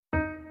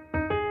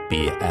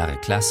BR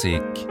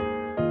Klassik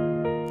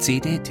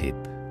CD-Tipp.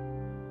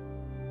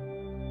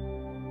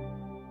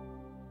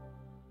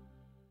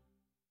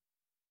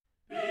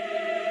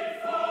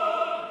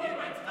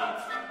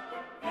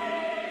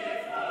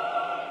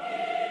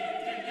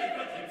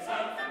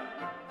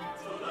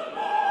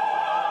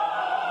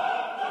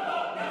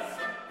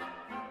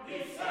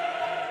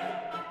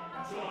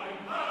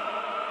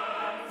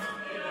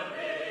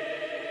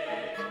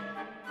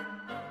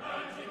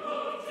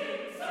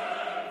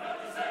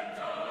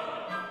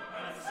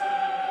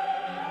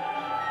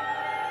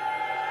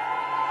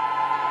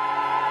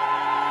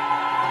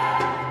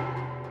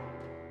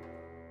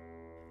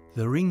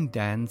 The Ring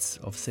Dance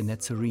of the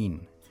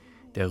Nazarene,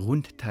 der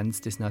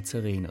Rundtanz des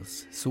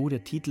Nazareners, so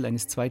der Titel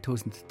eines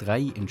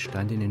 2003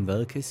 entstandenen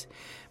Werkes,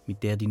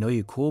 mit der die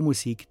neue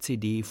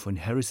Chormusik-CD von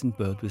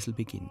Birtwistle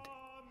beginnt.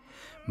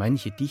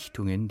 Manche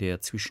Dichtungen der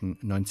zwischen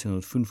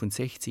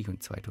 1965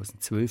 und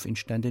 2012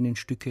 entstandenen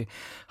Stücke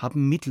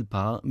haben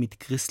mittelbar mit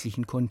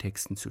christlichen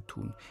Kontexten zu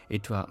tun,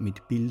 etwa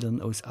mit Bildern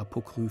aus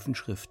apokryphen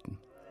Schriften.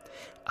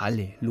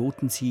 Alle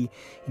loten sie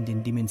in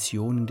den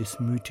Dimensionen des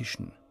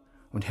Mythischen.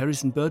 Und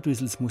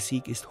Birtwistles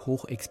Musik ist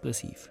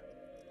hochexpressiv.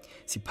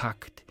 Sie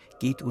packt,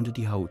 geht unter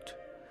die Haut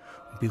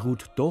und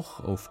beruht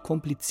doch auf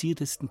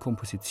kompliziertesten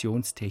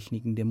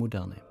Kompositionstechniken der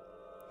Moderne.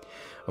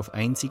 Auf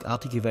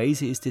einzigartige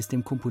Weise ist es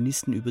dem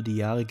Komponisten über die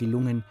Jahre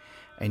gelungen,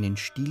 einen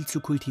Stil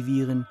zu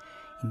kultivieren,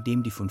 in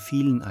dem die von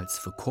vielen als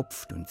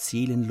verkopft und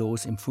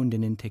seelenlos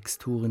empfundenen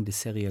Texturen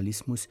des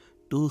Serialismus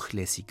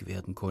durchlässig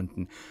werden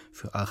konnten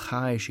für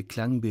archaische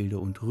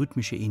Klangbilder und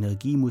rhythmische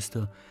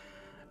Energiemuster,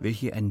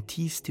 welche an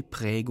tiefste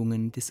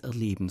Prägungen des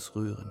Erlebens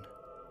rühren.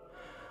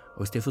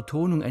 Aus der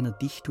Vertonung einer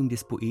Dichtung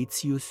des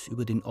Boëthius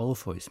über den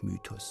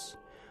Orpheus-Mythos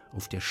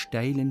auf der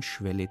steilen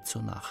Schwelle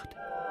zur Nacht.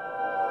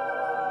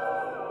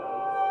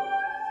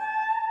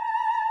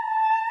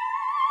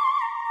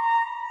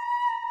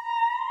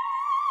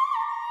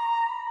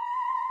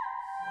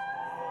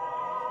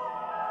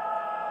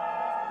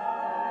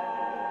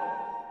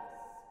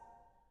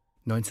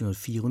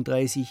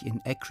 (1934)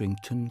 in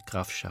Accrington,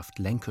 Grafschaft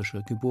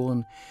Lancashire,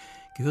 geboren,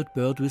 gehört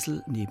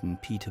Birtwistle neben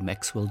Peter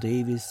Maxwell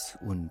Davies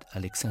und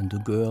Alexander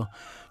Goer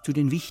zu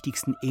den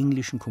wichtigsten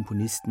englischen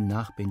Komponisten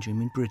nach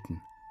Benjamin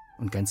Britten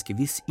und ganz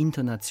gewiss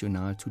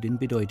international zu den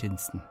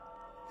bedeutendsten.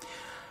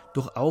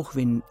 Doch auch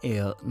wenn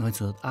er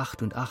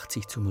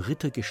 1988 zum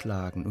Ritter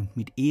geschlagen und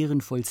mit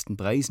ehrenvollsten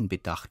Preisen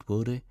bedacht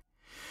wurde,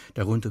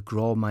 darunter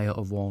Grawmeyer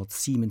Award,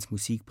 Siemens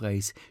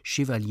Musikpreis,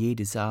 Chevalier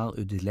des Arts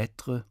et des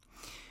Lettres,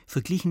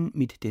 verglichen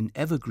mit den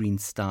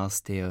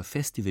Evergreen-Stars der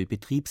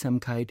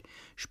Festivalbetriebsamkeit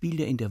spielt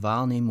er in der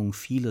Wahrnehmung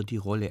vieler die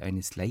Rolle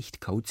eines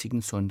leicht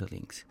kauzigen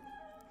Sonderlings.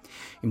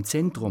 Im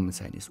Zentrum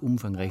seines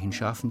umfangreichen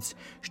Schaffens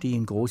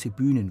stehen große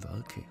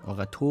Bühnenwerke,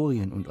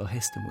 Oratorien und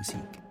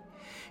Orchestermusik.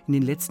 In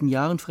den letzten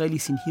Jahren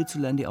freilich sind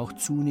hierzulande auch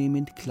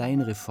zunehmend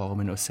kleinere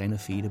Formen aus seiner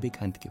Feder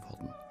bekannt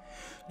geworden.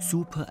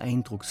 Super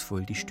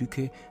eindrucksvoll die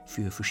Stücke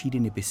für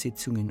verschiedene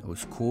Besetzungen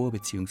aus Chor-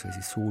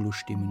 bzw.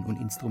 Solostimmen und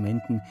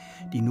Instrumenten,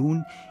 die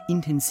nun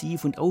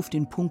intensiv und auf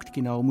den Punkt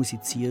genau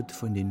musiziert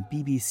von den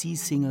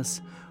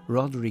BBC-Singers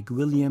Roderick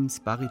Williams,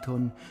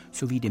 Bariton,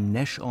 sowie dem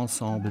Nash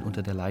Ensemble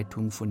unter der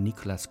Leitung von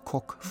Nicholas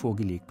Koch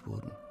vorgelegt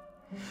wurden.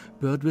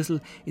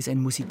 Birtwistle ist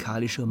ein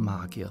musikalischer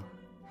Magier.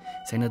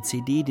 Seiner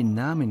CD den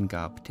Namen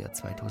gab der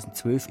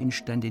 2012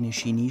 entstandene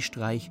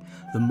Geniestreich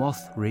The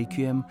Moth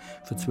Requiem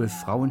für 12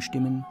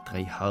 Frauenstimmen,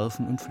 3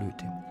 Harfen und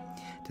Flöte.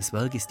 Das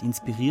Werk ist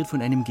inspiriert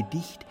von einem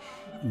Gedicht,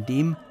 in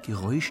dem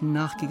Geräuschen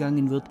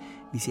nachgegangen wird,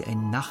 wie sie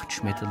ein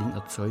Nachtschmetterling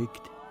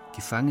erzeugt,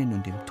 gefangen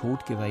und dem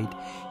Tod geweiht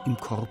im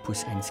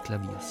Korpus eines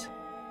Klaviers.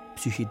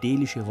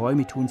 Psychedelische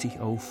Räume tun sich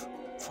auf,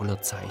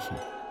 voller Zeichen.